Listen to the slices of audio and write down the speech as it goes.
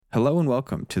Hello and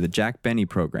welcome to the Jack Benny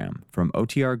program from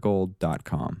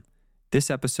OTRGold.com. This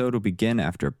episode will begin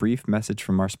after a brief message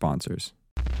from our sponsors.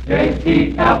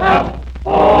 J-E-L-L-O.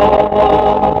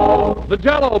 The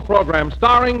Jell-O program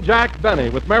starring Jack Benny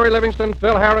with Mary Livingston,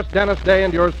 Phil Harris, Dennis Day,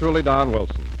 and yours truly, Don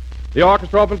Wilson. The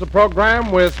orchestra opens the program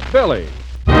with Billy.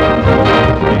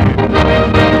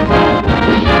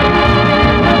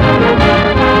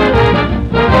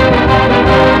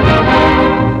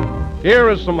 Here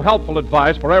is some helpful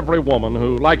advice for every woman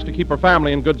who likes to keep her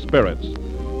family in good spirits.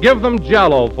 Give them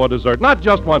Jell-O for dessert, not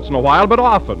just once in a while, but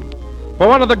often. For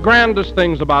one of the grandest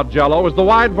things about Jell-O is the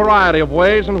wide variety of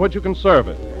ways in which you can serve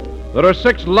it. There are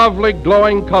 6 lovely,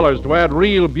 glowing colors to add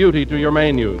real beauty to your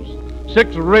menus.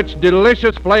 6 rich,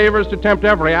 delicious flavors to tempt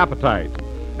every appetite.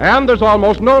 And there's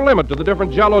almost no limit to the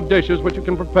different Jell-O dishes which you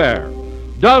can prepare.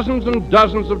 Dozens and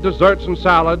dozens of desserts and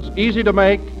salads, easy to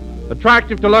make,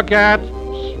 attractive to look at,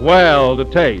 swell to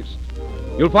taste.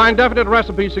 You'll find definite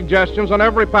recipe suggestions on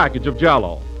every package of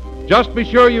Jell-O. Just be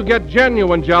sure you get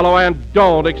genuine Jell-O and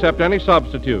don't accept any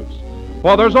substitutes.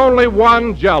 For there's only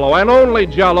one Jell-O, and only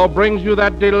Jell-O brings you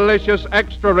that delicious,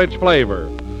 extra-rich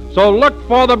flavor. So look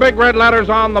for the big red letters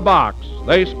on the box.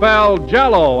 They spell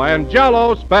Jell-O, and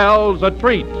Jell-O spells a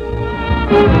treat.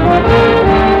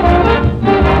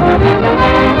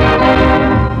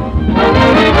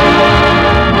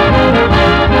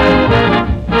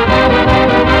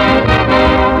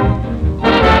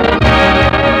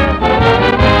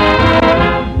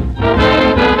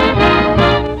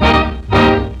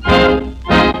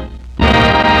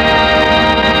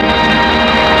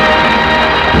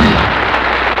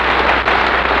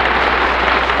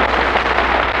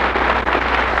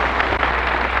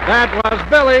 That was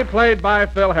Billy, played by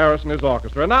Phil Harris and his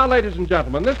orchestra. And now, ladies and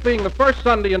gentlemen, this being the first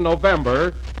Sunday in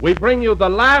November, we bring you the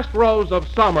last rose of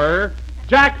summer,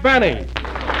 Jack Benny.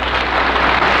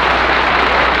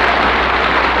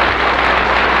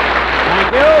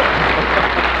 Thank you.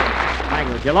 Thank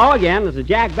you. Hello again. This is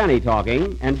Jack Benny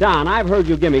talking. And, Don, I've heard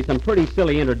you give me some pretty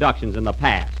silly introductions in the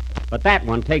past. But that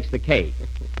one takes the cake.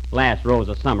 Last rose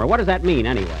of summer. What does that mean,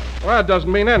 anyway? Well, it doesn't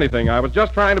mean anything. I was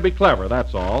just trying to be clever,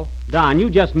 that's all. Don, you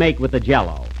just make with the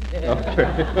Jell-O. Okay.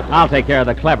 I'll take care of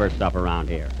the clever stuff around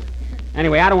here.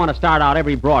 Anyway, I don't want to start out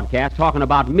every broadcast talking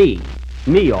about me.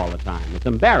 Me all the time. It's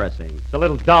embarrassing. It's a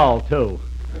little dull, too.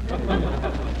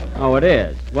 Oh, it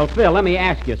is? Well, Phil, let me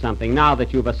ask you something now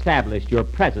that you've established your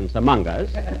presence among us.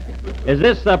 Is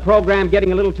this program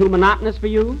getting a little too monotonous for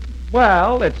you?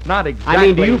 Well, it's not exactly... I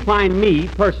mean, do you find me,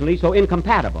 personally, so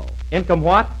incompatible?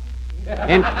 What?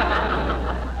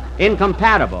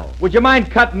 Incompatible. Would you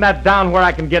mind cutting that down where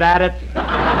I can get at it?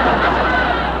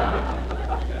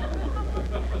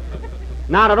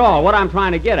 Not at all. What I'm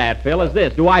trying to get at, Phil, is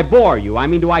this. Do I bore you? I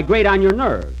mean, do I grate on your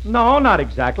nerves? No, not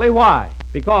exactly. Why?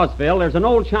 Because, Phil, there's an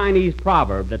old Chinese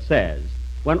proverb that says,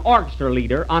 when orchestra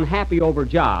leader unhappy over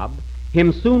job,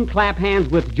 him soon clap hands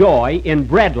with joy in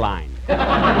bread line.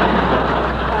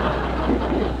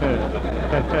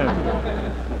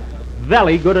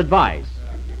 Very good advice.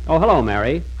 Oh, hello,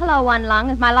 Mary. Hello, One Lung.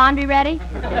 Is my laundry ready?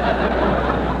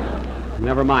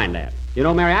 Never mind that. You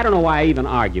know, Mary, I don't know why I even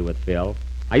argue with Phil.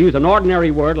 I use an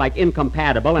ordinary word like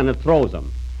incompatible, and it throws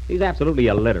him. He's absolutely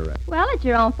illiterate. Well, it's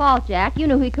your own fault, Jack. You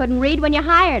knew he couldn't read when you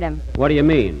hired him. What do you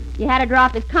mean? You had to draw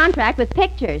up his contract with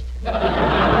pictures.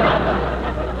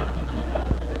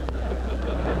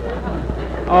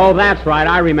 Oh, that's right.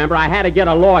 I remember. I had to get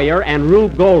a lawyer and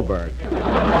Rube Goldberg.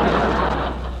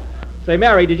 Say,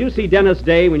 Mary, did you see Dennis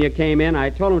Day when you came in?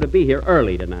 I told him to be here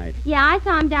early tonight. Yeah, I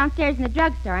saw him downstairs in the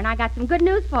drugstore, and I got some good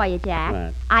news for you, Jack.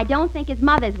 What? I don't think his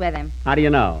mother's with him. How do you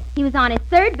know? He was on his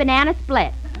 3rd banana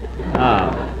split.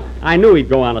 Oh. I knew he'd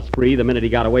go on a spree the minute he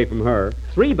got away from her.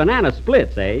 3 banana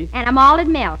splits, eh? And a malted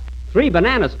milk. 3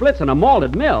 banana splits and a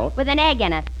malted milk? With an egg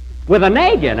in it. With an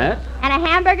egg in it? And a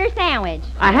hamburger sandwich.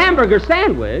 A hamburger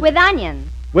sandwich? With onions.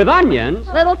 With onions?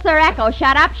 Little Sir Echo,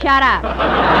 shut up, shut up.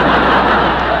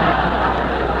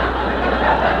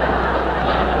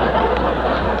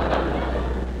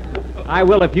 I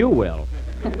will if you will.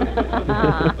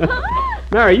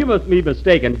 Mary, you must be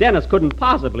mistaken. Dennis couldn't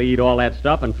possibly eat all that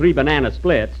stuff and 3 banana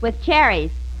splits. With cherries.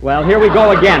 Well, here we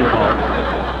go again, folks.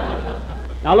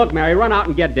 Now, look, Mary, run out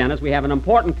and get Dennis. We have an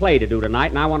important play to do tonight,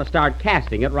 and I want to start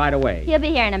casting it right away. He'll be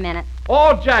here in a minute.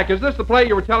 Oh, Jack, is this the play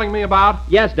you were telling me about?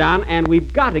 Yes, Don, and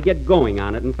we've got to get going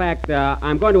on it. In fact,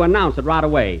 I'm going to announce it right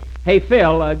away. Hey,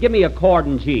 Phil, give me a chord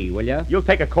in G, will you? You'll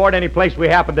take a chord any place we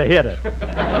happen to hit it.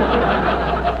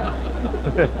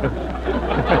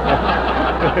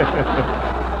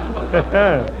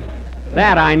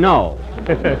 That I know.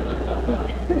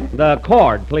 The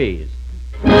chord, please.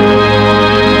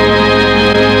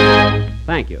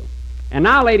 Thank you. And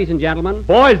now, ladies and gentlemen...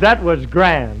 Boys, that was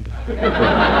grand.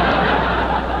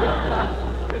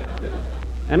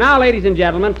 And now, ladies and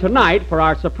gentlemen, tonight, for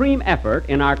our supreme effort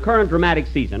in our current dramatic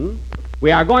season,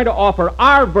 we are going to offer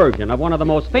our version of one of the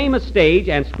most famous stage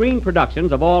and screen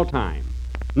productions of all time.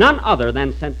 None other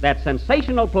than that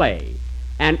sensational play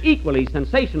and equally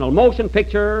sensational motion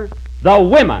picture, The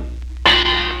Women.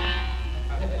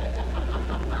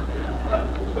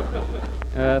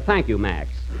 Thank you, Max.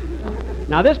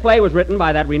 Now, this play was written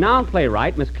by that renowned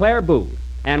playwright, Miss Claire Booth,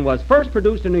 and was first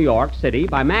produced in New York City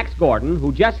by Max Gordon,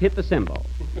 who just hit the cymbal.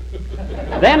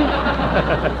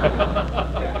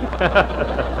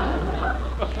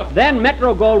 Then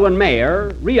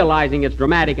Metro-Goldwyn-Mayer, realizing its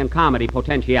dramatic and comedy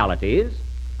potentialities...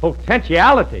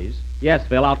 Potentialities? Yes,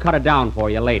 Phil, I'll cut it down for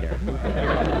you later.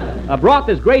 Brought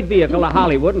this great vehicle to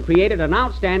Hollywood and created an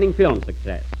outstanding film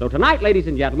success. So tonight, ladies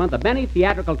and gentlemen, the Benny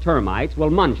theatrical termites will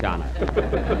munch on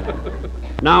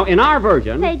it. Now, in our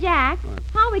version... Say, Jack,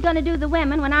 how are we going to do The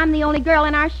Women when I'm the only girl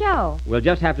in our show? We'll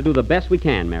just have to do the best we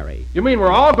can, Mary. You mean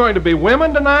we're all going to be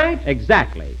women tonight?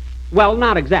 Exactly. Well,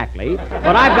 not exactly,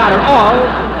 but I've got it all...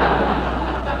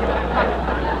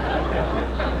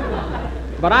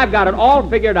 But I've got it all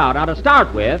figured out. Now, to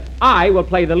start with, I will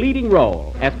play the leading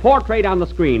role as portrayed on the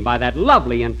screen by that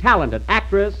lovely and talented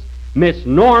actress, Miss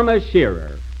Norma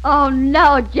Shearer. Oh,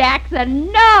 no,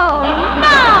 Jackson, no!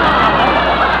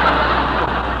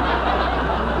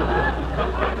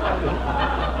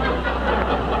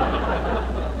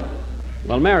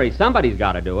 Well, Mary, somebody's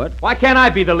got to do it. Why can't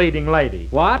I be the leading lady?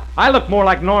 What? I look more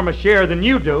like Norma Shearer than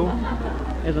you do.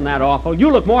 Isn't that awful? You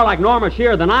look more like Norma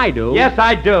Shearer than I do. Yes,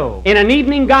 I do. In an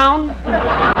evening gown?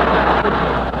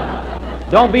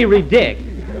 Don't be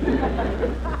ridiculous.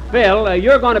 Phil,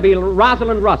 you're going to be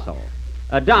Rosalind Russell.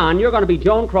 Don, you're going to be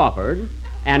Joan Crawford.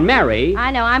 And Mary... I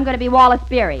know, I'm going to be Wallace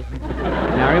Beery.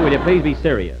 Mary, will you please be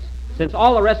serious? Since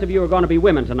all the rest of you are going to be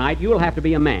women tonight, you'll have to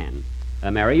be a man.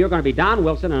 Mary, you're going to be Don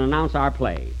Wilson and announce our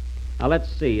play. Now, let's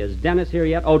see. Is Dennis here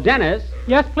yet? Oh, Dennis?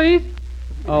 Yes, please?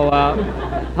 Oh,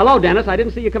 hello, Dennis. I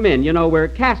didn't see you come in. You know, we're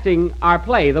casting our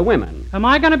play, The Women. Am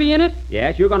I going to be in it?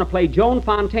 Yes, you're going to play Joan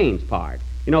Fontaine's part.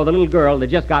 You know, the little girl that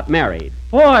just got married.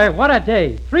 Boy, what a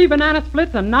day. 3 banana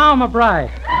splits and now I'm a bride.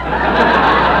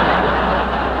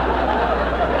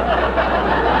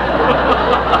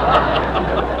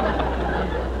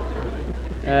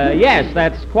 Yes,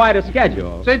 that's quite a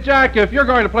schedule. Say, Jack, if you're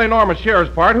going to play Norma Shearer's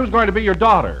part, who's going to be your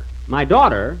daughter? My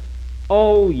daughter?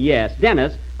 Oh, yes.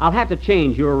 Dennis, I'll have to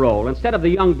change your role. Instead of the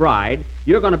young bride,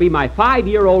 you're going to be my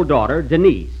 5-year-old daughter,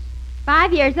 Denise.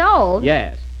 5 years old?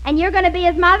 Yes. And you're going to be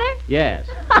his mother? Yes.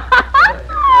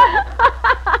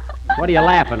 What are you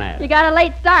laughing at? You got a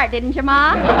late start, didn't you,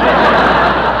 Ma?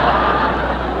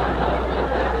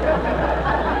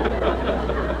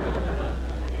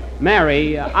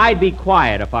 Mary, I'd be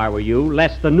quiet if I were you,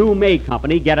 lest the new maid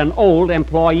company get an old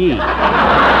employee.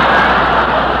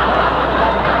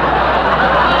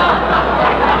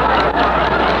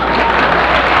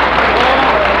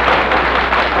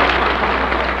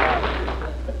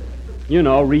 You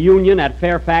know, reunion at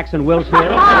Fairfax and Wilshire.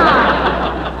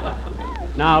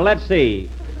 Now, let's see.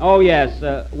 Oh, yes.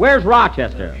 Where's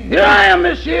Rochester? Here I am,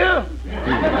 monsieur.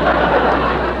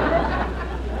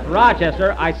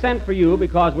 Rochester, I sent for you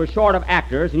because we're short of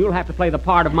actors, and you'll have to play the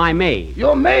part of my maid.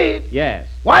 Your maid? Yes.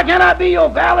 Why can't I be your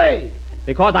valet?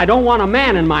 Because I don't want a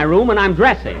man in my room and I'm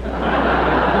dressing.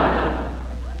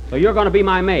 So you're going to be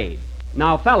my maid.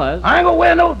 Now, fellas... I ain't gonna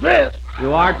wear no dress.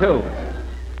 You are, too.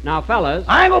 Now, fellas...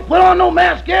 I ain't gonna put on no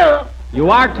mascara. You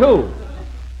are, too.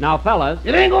 Now, fellas...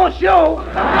 It ain't gonna show.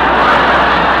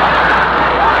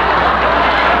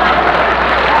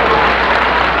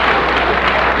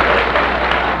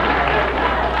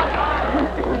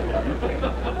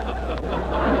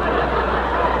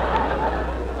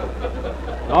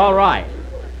 All right.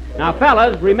 Now,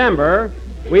 fellas, remember,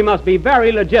 we must be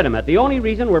very legitimate. The only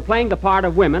reason we're playing the part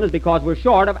of women is because we're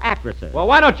short of actresses. Well,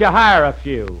 why don't you hire a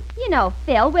few? You know,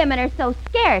 Phil, women are so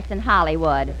scarce in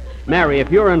Hollywood. Mary,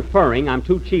 if you're inferring I'm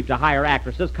too cheap to hire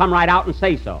actresses, come right out and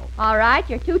say so. All right,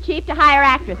 you're too cheap to hire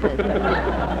actresses.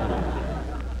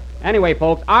 Anyway,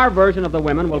 folks, our version of The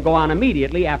Women will go on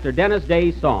immediately after Dennis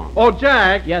Day's song. Oh,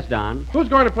 Jack. Yes, Don? Who's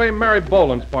going to play Mary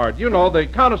Boland's part? You know, the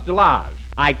Countess de Lage.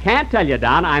 I can't tell you,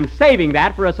 Don. I'm saving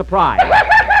that for a surprise.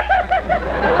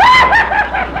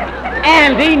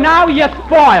 Andy, now you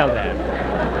spoiled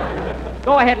it.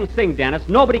 Go ahead and sing, Dennis.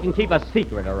 Nobody can keep a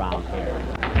secret around here.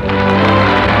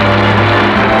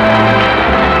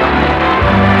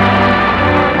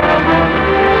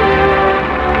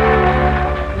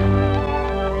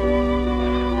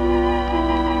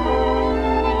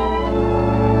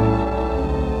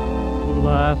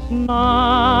 Last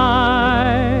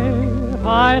night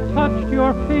I touched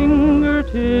your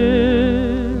fingertips,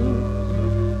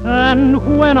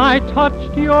 and when I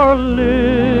touched your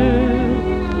lips,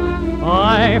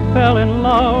 I fell in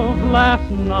love last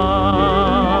night.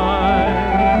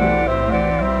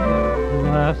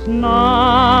 Last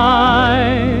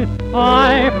night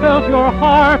I felt your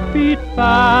heart beat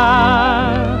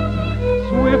fast.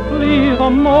 Swiftly the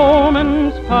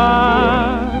moments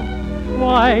passed.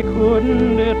 Why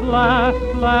couldn't it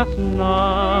last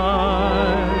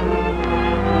night?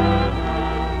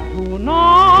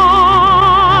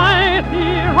 Tonight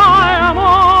here I am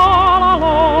all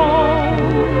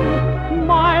alone.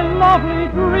 My lovely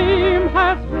dream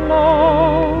has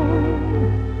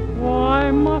flown.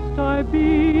 Why must I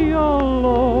be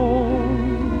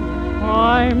alone?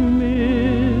 I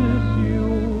miss you.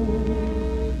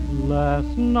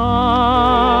 Last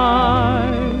night,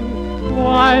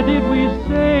 why did we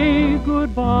say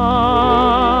goodbye?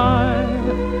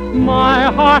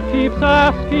 My heart keeps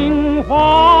asking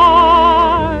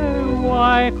why.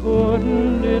 Why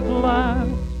couldn't it last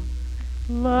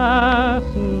night?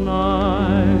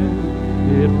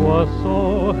 It was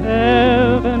so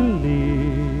heavenly.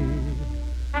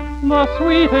 The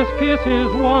sweetest kiss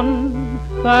is one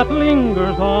that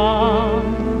lingers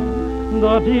on.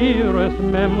 The dearest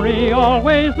memory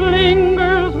always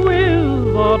lingers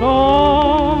with the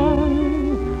dawn.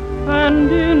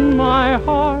 And in my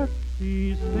heart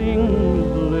these things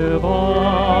live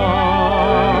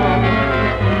on.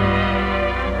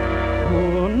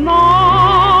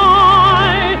 Tonight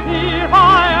here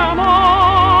I am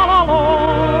all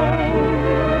alone.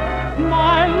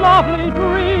 My lovely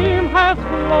dream has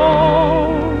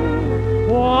flown.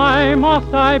 Why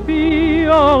must I be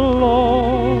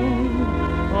alone?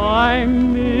 I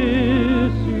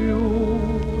miss you.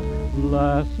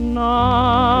 Last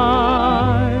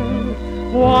night,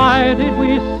 why did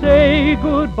we say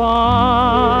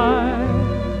goodbye?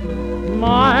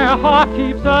 My heart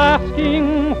keeps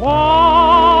asking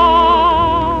why.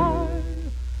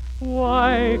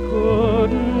 Why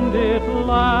couldn't it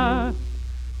last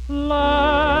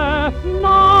night?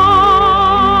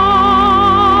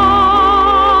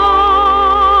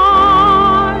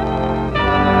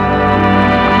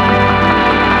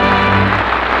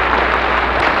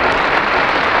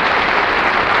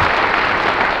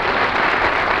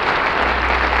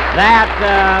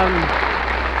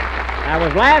 That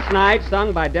was Last Night,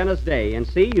 sung by Dennis Day. And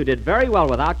see, you did very well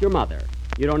without your mother.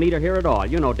 You don't need her here at all.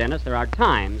 You know, Dennis, there are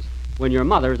times when your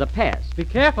mother is a pest. Be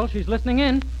careful, she's listening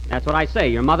in. That's what I say.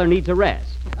 Your mother needs a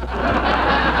rest.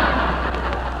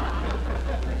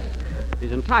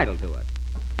 She's entitled to it.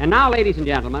 And now, ladies and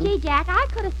gentlemen... Gee, Jack, I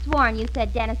could have sworn you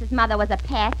said Dennis's mother was a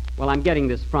pest. Well, I'm getting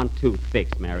this front tooth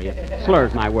fixed, Mary. It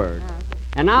slurs my words.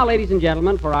 And now, ladies and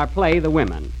gentlemen, for our play, The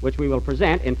Women, which we will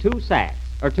present in two acts.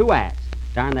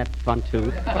 Darn that front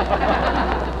tooth.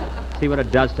 See what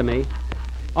it does to me?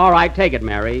 All right, take it,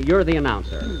 Mary. You're the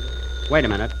announcer. Wait a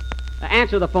minute.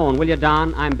 Answer the phone, will you,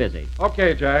 Don? I'm busy.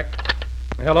 Okay, Jack.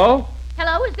 Hello?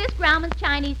 Hello, is this Grauman's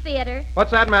Chinese Theater?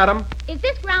 What's that, madam? Is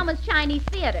this Grauman's Chinese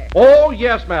Theater? Oh,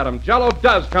 yes, madam. Jell-O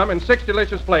does come in 6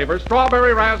 delicious flavors: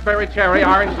 strawberry, raspberry, cherry,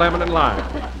 orange, lemon, and lime.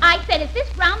 I said, is this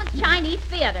Grauman's Chinese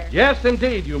Theater? Yes,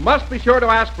 indeed. You must be sure to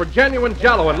ask for genuine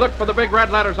Jell-O and look for the big red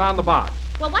letters on the box.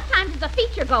 Well, what time does the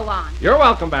feature go on? You're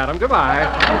welcome, madam. Goodbye.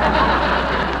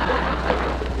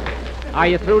 Are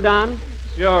you through, Don?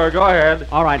 Sure, go ahead.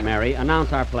 All right, Mary,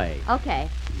 announce our play. Okay.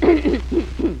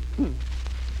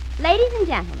 Ladies and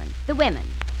gentlemen, The Women.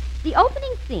 The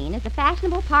opening scene is the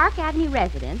fashionable Park Avenue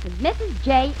residence of Mrs.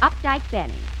 J. Updike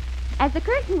Benny. As the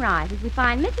curtain rises, we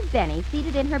find Mrs. Benny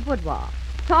seated in her boudoir,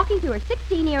 talking to her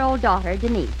 16-year-old daughter,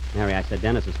 Denise. Mary, I said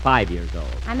Dennis is 5 years old.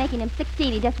 I'm making him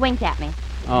 16. He just winked at me.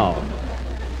 Oh.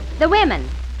 The Women.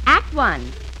 Act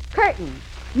 1. Curtain.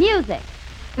 Music.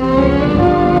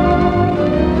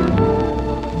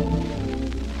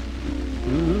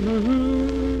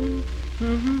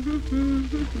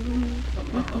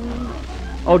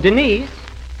 Oh, Denise.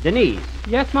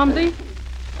 Yes, Mumsy?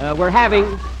 We're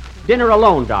having dinner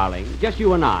alone, darling. Just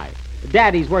you and I.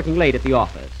 Daddy's working late at the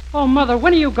office. Oh, Mother,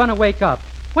 when are you going to wake up?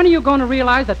 When are you going to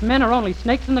realize that men are only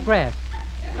snakes in the grass?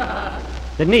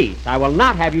 Denise, I will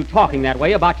not have you talking that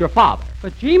way about your father.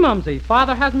 But gee, Mumsy,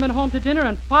 Father hasn't been home to dinner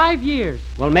in 5 years.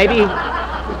 Well, maybe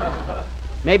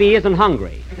he isn't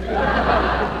hungry.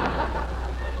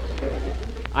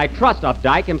 I trust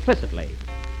Updike implicitly.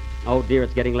 Oh, dear,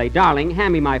 it's getting late. Darling,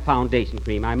 hand me my foundation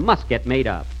cream. I must get made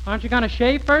up. Aren't you going to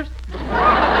shave first?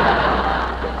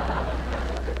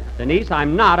 Denise,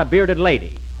 I'm not a bearded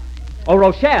lady. Oh,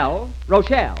 Rochelle.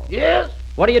 Yes?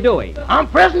 What are you doing? I'm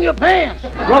pressing your pants.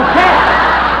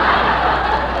 Rochelle!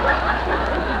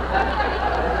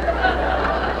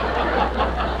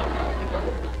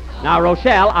 Now,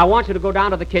 Rochelle, I want you to go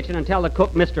down to the kitchen and tell the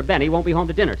cook Mr. Benny won't be home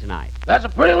to dinner tonight. That's a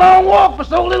pretty long walk for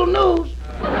so little news.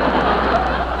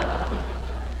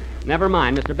 Never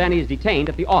mind, Mr. Benny is detained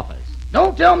at the office.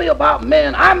 Don't tell me about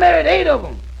men. I married 8 of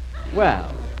them.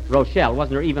 Well, Rochelle,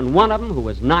 wasn't there even one of them who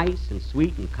was nice and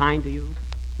sweet and kind to you?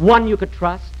 One you could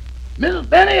trust? Mrs.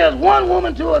 Benny is one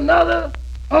woman to another.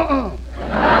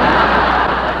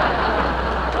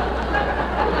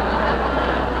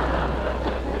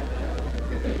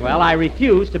 Well, I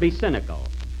refuse to be cynical.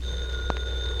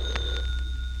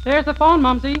 There's the phone,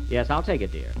 Mumsy. Yes, I'll take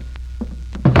it, dear.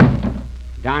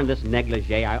 Darn this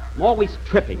negligee. I'm always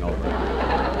tripping over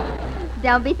it.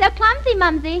 Don't be so clumsy,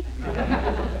 Mumsy.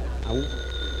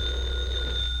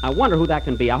 I wonder who that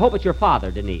can be. I hope it's your father,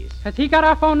 Denise. Has he got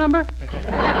our phone number?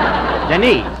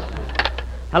 Denise.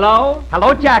 Hello?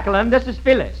 Hello, Jacqueline. This is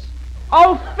Phyllis.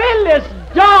 Oh, Phyllis,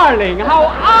 darling, how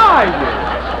are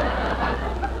you?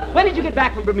 When did you get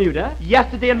back from Bermuda?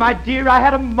 Yesterday, and my dear, I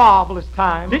had a marvelous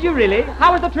time. Did you really?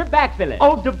 How was the trip back, Phyllis?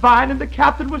 Oh, divine, and the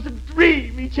captain was a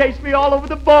dream. He chased me all over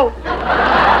the boat.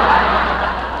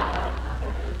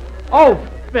 Oh,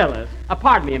 Phyllis.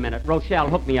 Pardon me a minute. Rochelle,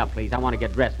 hook me up, please. I want to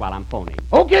get dressed while I'm phoning.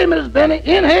 Okay, Mrs. Benny,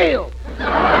 inhale.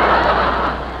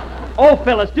 Oh,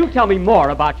 Phyllis, do tell me more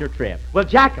about your trip. Well,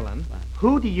 Jacqueline,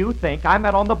 who do you think I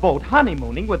met on the boat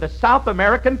honeymooning with a South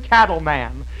American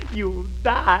cattleman? You'll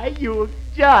die. You'll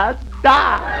just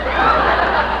die.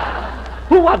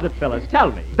 Who was it, Phyllis?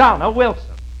 Tell me. Donna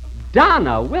Wilson.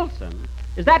 Donna Wilson?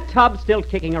 Is that tub still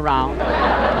kicking around?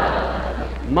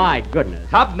 My goodness.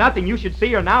 Tub nothing. You should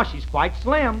see her now. She's quite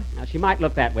slim. Now, she might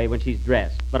look that way when she's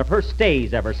dressed, but if her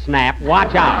stays ever snap,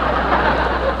 watch out.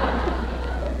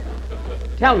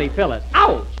 Tell me, Phyllis.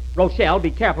 Ouch! Rochelle,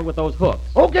 be careful with those hooks.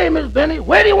 Okay, Mrs. Benny,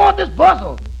 where do you want this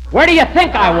bustle? Where do you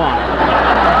think I want it?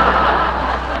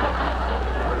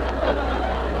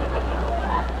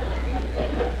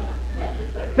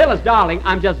 Phyllis, darling,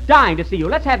 I'm just dying to see you.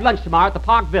 Let's have lunch tomorrow at the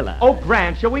Park Villa. Oh,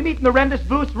 grand. Shall we meet in the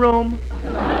rendezvous room?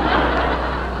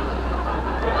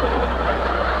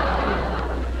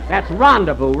 That's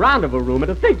rendezvous room. And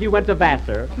to think you went to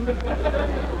Vassar.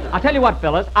 I'll tell you what,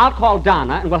 Phyllis. I'll call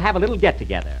Donna, and we'll have a little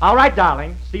get-together. All right,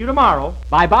 darling. See you tomorrow.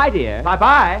 Bye-bye, dear.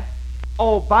 Bye-bye.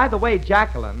 Oh, by the way,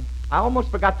 Jacqueline, I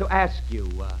almost forgot to ask you,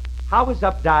 how is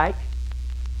Updike?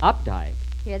 Updike?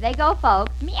 Here they go,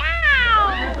 folks. Meow!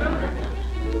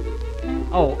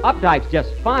 Oh, Updike's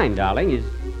just fine, darling. He's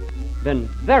been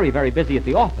very, very busy at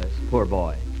the office, poor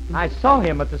boy. I saw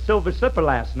him at the Silver Slipper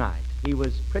last night. He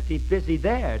was pretty busy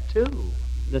there, too.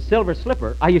 The Silver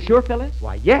Slipper? Are you sure, Phyllis?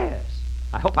 Why, yes.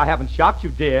 I hope I haven't shocked you,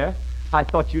 dear. I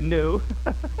thought you knew.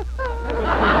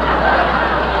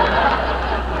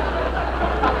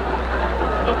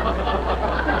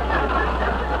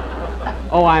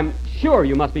 Oh, I'm sure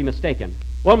you must be mistaken.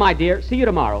 Well, my dear, see you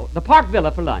tomorrow. The Park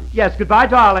Villa for lunch. Yes, goodbye,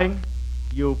 darling.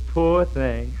 You poor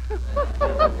thing.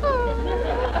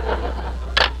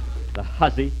 The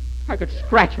hussy. I could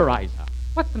scratch her eyes out.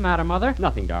 What's the matter, Mother?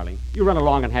 Nothing, darling. You run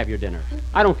along and have your dinner.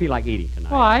 I don't feel like eating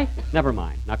tonight. Why? Never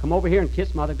mind. Now come over here and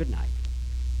kiss Mother good night.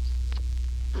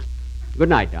 Good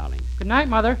night, darling. Good night,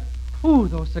 Mother. Ooh,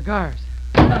 those cigars.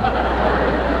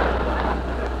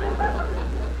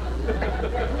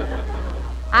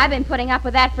 I've been putting up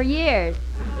with that for years.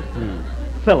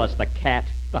 Phyllis, the cat,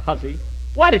 the hussy.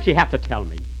 Why did she have to tell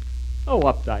me? Oh,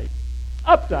 Updike.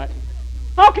 Updike.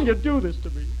 How can you do this to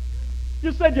me?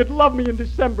 You said you'd love me in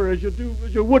December as you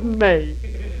would in May.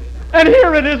 And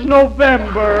here it is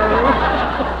November.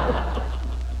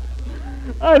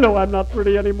 I know I'm not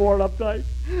pretty anymore, Updike,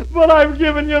 but I've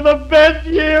given you the best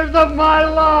years of my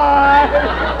life.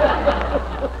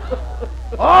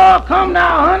 Oh, come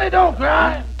now, honey, don't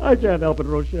cry. I can't help it,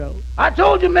 Rochelle. I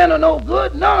told you men are no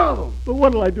good, none of them. But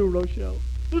what'll I do, Rochelle?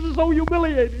 This is so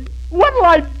humiliating. What'll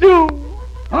I do?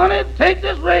 Honey, take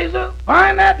this razor,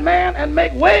 find that man, and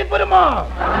make way for tomorrow.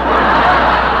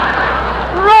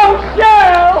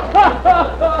 Rochelle!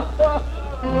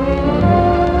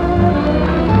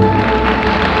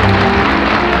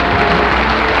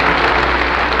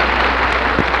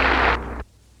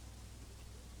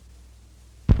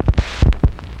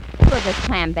 This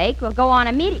clam bake will go on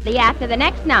immediately after the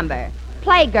next number.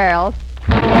 Play, girls.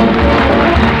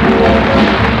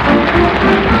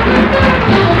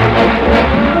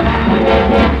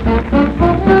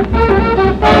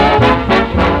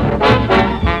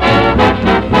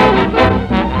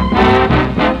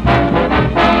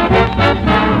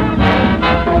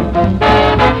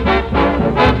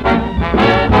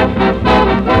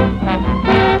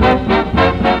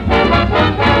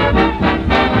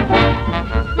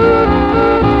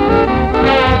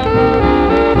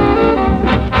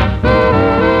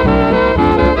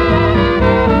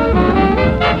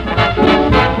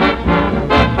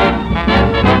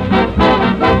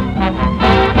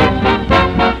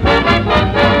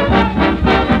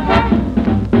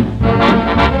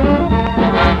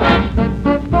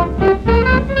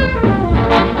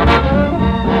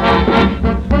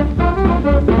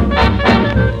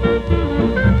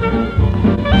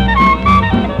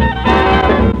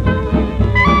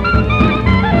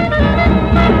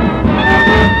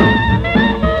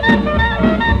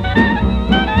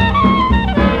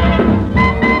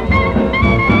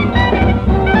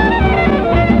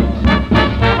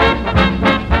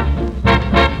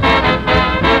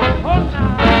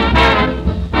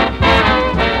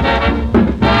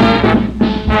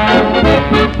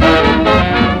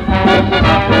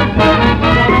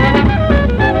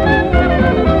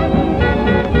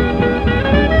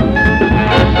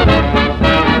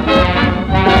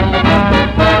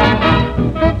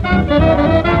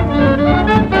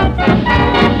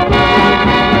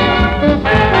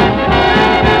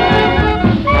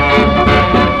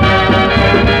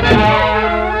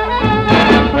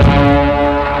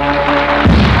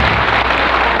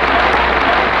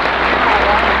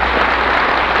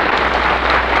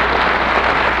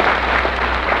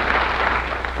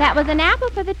 was An Apple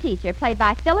for the Teacher, played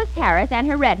by Phyllis Harris and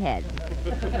her redheads.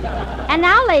 And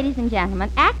now, ladies and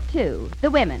gentlemen, Act 2, The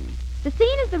Women. The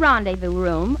scene is the rendezvous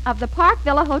room of the Park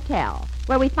Villa Hotel,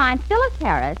 where we find Phyllis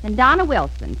Harris and Donna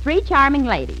Wilson, three charming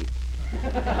ladies,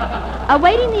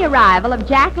 awaiting the arrival of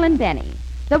Jacqueline Benny.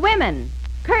 The Women.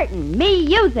 Curtain, me,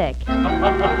 music.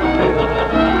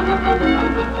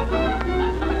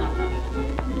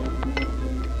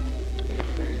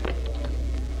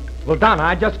 Well, Donna,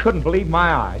 I just couldn't believe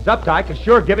my eyes. Updike is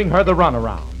sure giving her the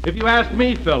runaround. If you ask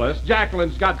me, Phyllis,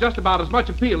 Jacqueline's got just about as much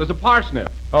appeal as a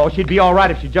parsnip. Oh, she'd be all right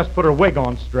if she just put her wig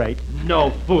on straight. No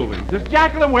fooling. Does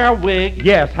Jacqueline wear a wig?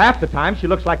 Yes, half the time she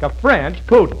looks like a French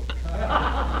poodle.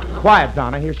 Quiet,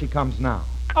 Donna. Here she comes now.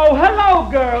 Oh, hello,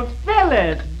 girls.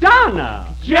 Phyllis, Donna.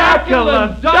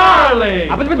 Jacqueline, darling!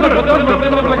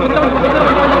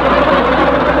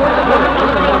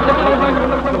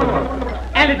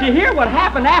 And did you hear what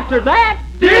happened after that?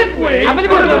 Did we?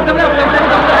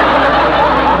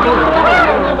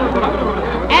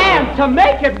 And to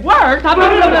make it worse...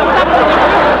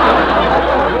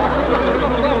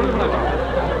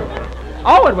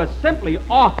 Oh, it was simply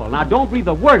awful. Now, don't breathe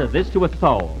a word of this to a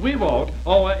soul. We won't.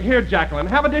 Oh, here, Jacqueline,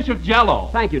 have a dish of Jell-O.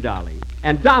 Thank you, darling.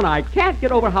 And, Donna, I can't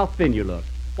get over how thin you look.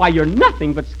 Why, you're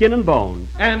nothing but skin and bones.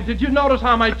 And did you notice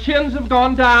how my chins have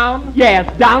gone down? Yes,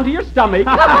 down to your stomach.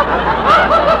 Oh,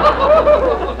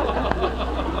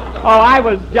 I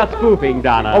was just spoofing,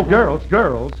 Donna. Oh, girls.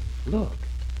 Look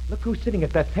who's sitting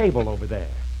at that table over there.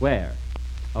 Where?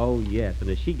 Oh, yes, and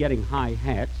is she getting high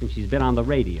hats since she's been on the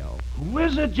radio? Who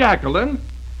is it, Jacqueline?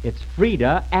 It's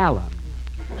Frida Allen.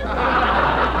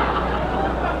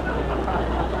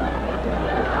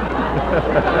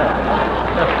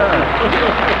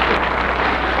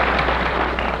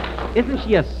 Isn't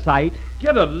she a sight?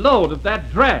 Get a load of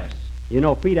that dress. You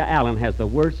know, Frida Allen has the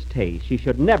worst taste. She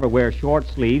should never wear short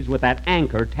sleeves with that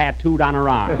anchor tattooed on her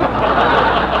arm.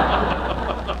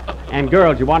 And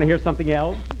girls, you want to hear something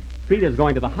else? Frida's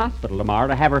going to the hospital tomorrow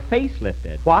to have her face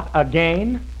lifted. What,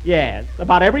 again? Yes,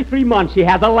 about every 3 months she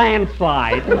has a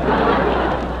landslide.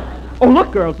 Oh,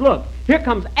 look, girls, look. Here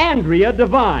comes Andrea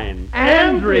Devine.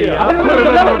 Andrea!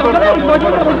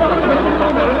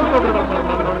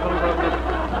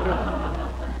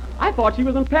 I thought she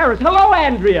was in Paris. Hello,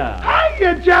 Andrea.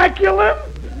 Hiya, Jacqueline.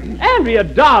 Andrea,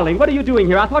 darling, what are you doing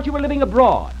here? I thought you were living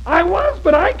abroad. I was,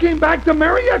 but I came back to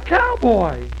marry a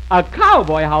cowboy. A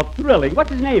cowboy? How thrilling. What's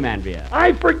his name, Andrea?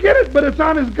 I forget it, but it's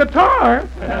on his guitar.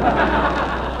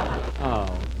 Oh.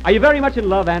 Are you very much in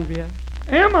love, Andrea?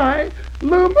 Am I?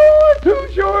 L'amour,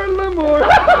 toujours l'amour.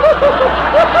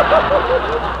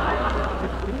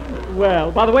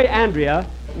 Well, by the way, Andrea,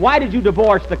 why did you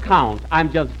divorce the Count?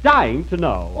 I'm just dying to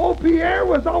know. Oh, Pierre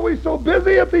was always so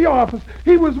busy at the office.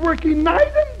 He was working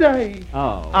night and day.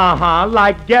 Oh. Uh-huh,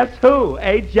 like guess who,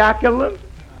 eh, Jacqueline?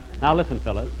 Now listen,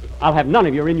 Phyllis. I'll have none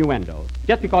of your innuendos.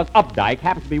 Just because Updike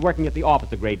happens to be working at the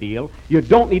office a great deal, you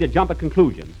don't need to jump at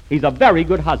conclusions. He's a very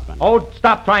good husband. Oh,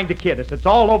 stop trying to kid us. It's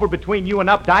all over between you and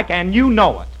Updike, and you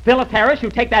know it. Phyllis Harris,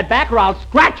 you take that back or I'll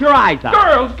scratch your eyes out.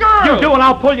 Girls! You do, and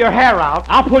I'll pull your hair out.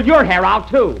 I'll pull your hair out,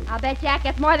 too. I'll bet Jack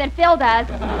gets more than Phil does.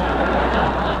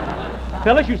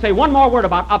 Phyllis, you say one more word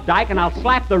about Updike and I'll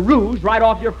slap the rouge right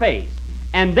off your face.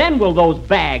 And then will those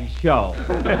bags show.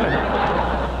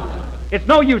 It's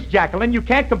no use, Jacqueline. You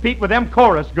can't compete with them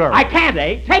chorus girls. I can't,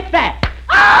 eh? Take that. Take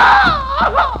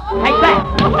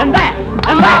that, and that,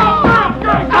 and that.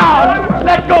 Oh,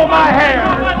 let go of my hair.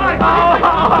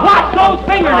 Watch those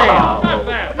fingernails.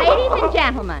 Ladies and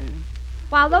gentlemen,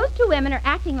 while those two women are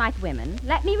acting like women,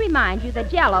 let me remind you that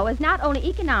Jell-O is not only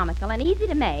economical and easy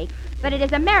to make, but it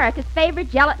is America's favorite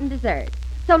gelatin dessert.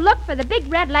 So look for the big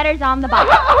red letters on the box.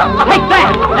 Take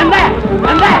that, and that,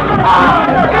 and that.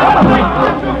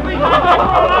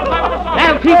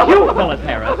 That'll teach you, Phyllis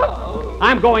Harris.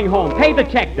 I'm going home. Pay the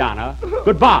check, Donna.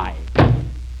 Goodbye.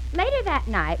 Later that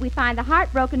night, we find the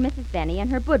heartbroken Mrs. Benny in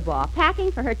her boudoir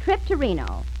packing for her trip to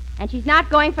Reno. And she's not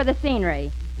going for the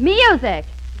scenery. Music!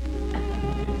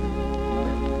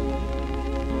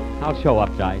 I'll show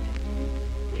up, Dyke.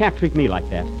 Can't treat me like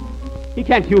that. He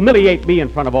can't humiliate me in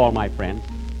front of all my friends.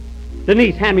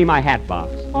 Denise, hand me my hat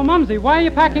box. Oh, Mumsy, why are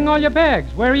you packing all your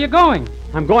bags? Where are you going?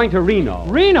 I'm going to Reno.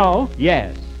 Reno?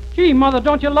 Yes. Gee, Mother,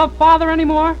 don't you love Father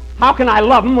anymore? How can I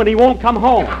love him when he won't come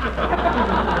home?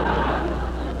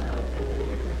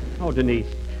 Oh, Denise,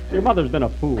 your mother's been a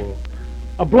fool.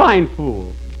 A blind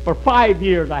fool. For 5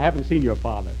 years, I haven't seen your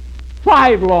father.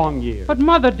 5 long years. But,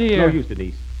 Mother, dear... No use,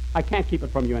 Denise. I can't keep it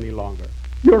from you any longer.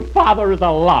 Your father is a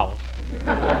louse.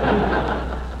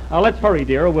 Now, let's hurry,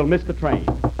 dear, or we'll miss the train.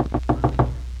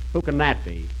 Who can that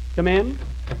be? Come in.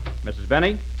 Mrs.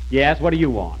 Benny? Yes, what do you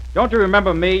want? Don't you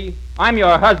remember me? I'm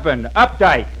your husband,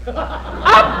 Updike.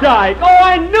 Updike! Oh,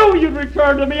 I knew you'd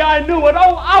return to me. I knew it.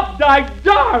 Oh, Updike,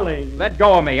 darling. Let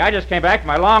go of me. I just came back from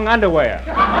my long underwear.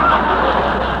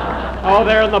 Oh,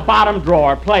 they're in the bottom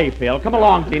drawer. Play, Phil. Come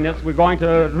along, Venus. We're going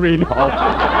to Reno.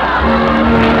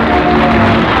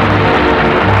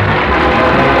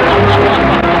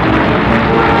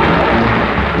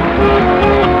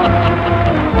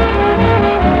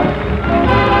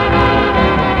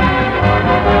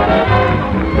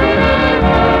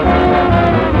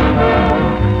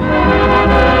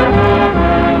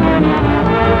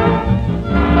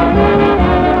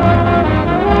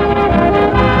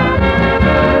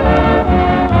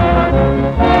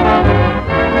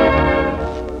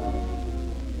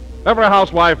 Every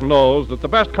housewife knows that the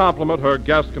best compliment her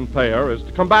guest can pay her is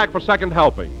to come back for second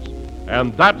helpings.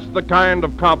 And that's the kind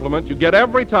of compliment you get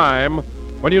every time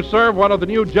when you serve one of the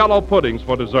new Jell-O puddings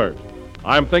for dessert.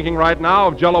 I'm thinking right now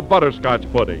of Jell-O butterscotch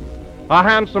pudding, a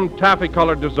handsome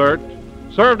taffy-colored dessert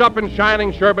served up in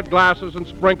shining sherbet glasses and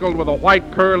sprinkled with a white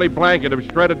curly blanket of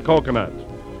shredded coconut.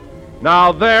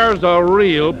 Now there's a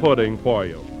real pudding for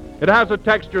you. It has a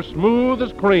texture smooth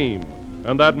as cream,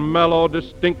 and that mellow,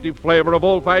 distinctive flavor of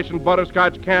old-fashioned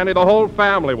butterscotch candy the whole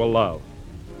family will love.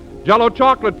 Jell-O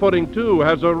chocolate pudding, too,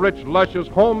 has a rich, luscious,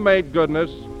 homemade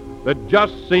goodness that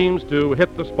just seems to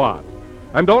hit the spot.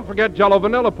 And don't forget Jell-O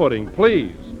vanilla pudding,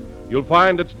 please. You'll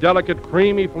find its delicate,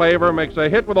 creamy flavor makes a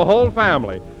hit with the whole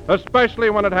family,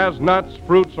 especially when it has nuts,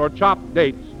 fruits, or chopped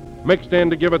dates mixed in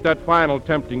to give it that final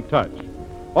tempting touch.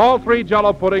 All three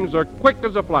Jell-O puddings are quick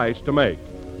as a flash to make.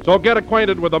 So get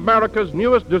acquainted with America's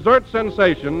newest dessert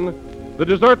sensation, the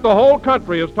dessert the whole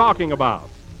country is talking about.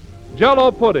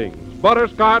 Jell-O puddings,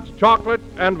 butterscotch, chocolate,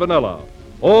 and vanilla.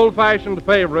 Old-fashioned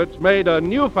favorites made a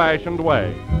new-fashioned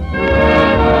way.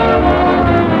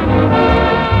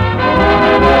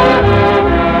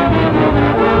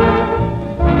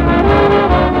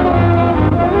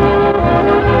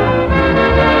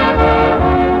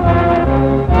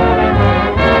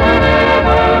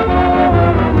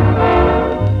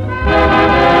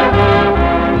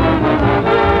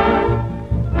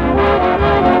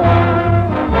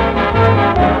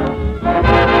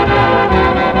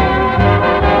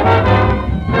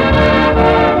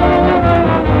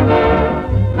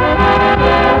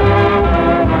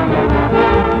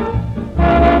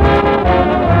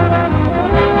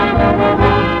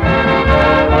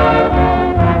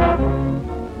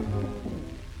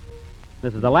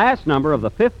 This is the last number of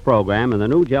the 5th program in the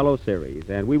new Jell-O series,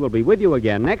 and we will be with you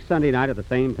again next Sunday night at the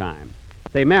same time.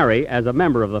 Say, Mary, as a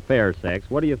member of the fair sex,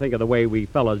 what do you think of the way we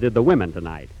fellows did the women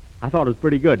tonight? I thought it was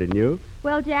pretty good, didn't you?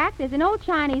 Well, Jack, there's an old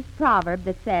Chinese proverb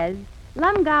that says,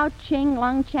 Lum Gao Ching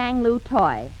Lung Chang Lu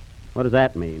Toi. What does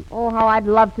that mean? Oh, how I'd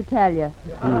love to tell you.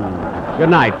 Good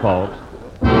night, folks.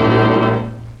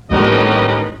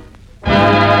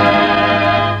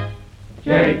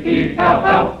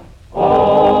 J-E-L-L-O.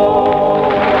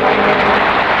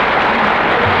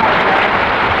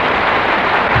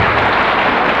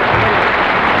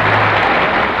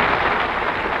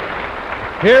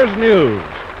 Here's news.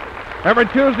 Every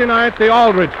Tuesday night, the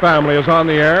Aldrich Family is on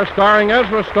the air, starring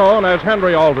Ezra Stone as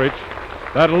Henry Aldrich,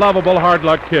 that lovable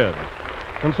hard-luck kid.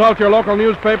 Consult your local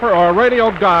newspaper or radio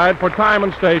guide for time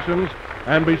and stations,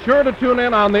 and be sure to tune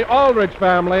in on the Aldrich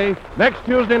Family next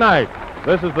Tuesday night.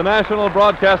 This is the National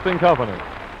Broadcasting Company.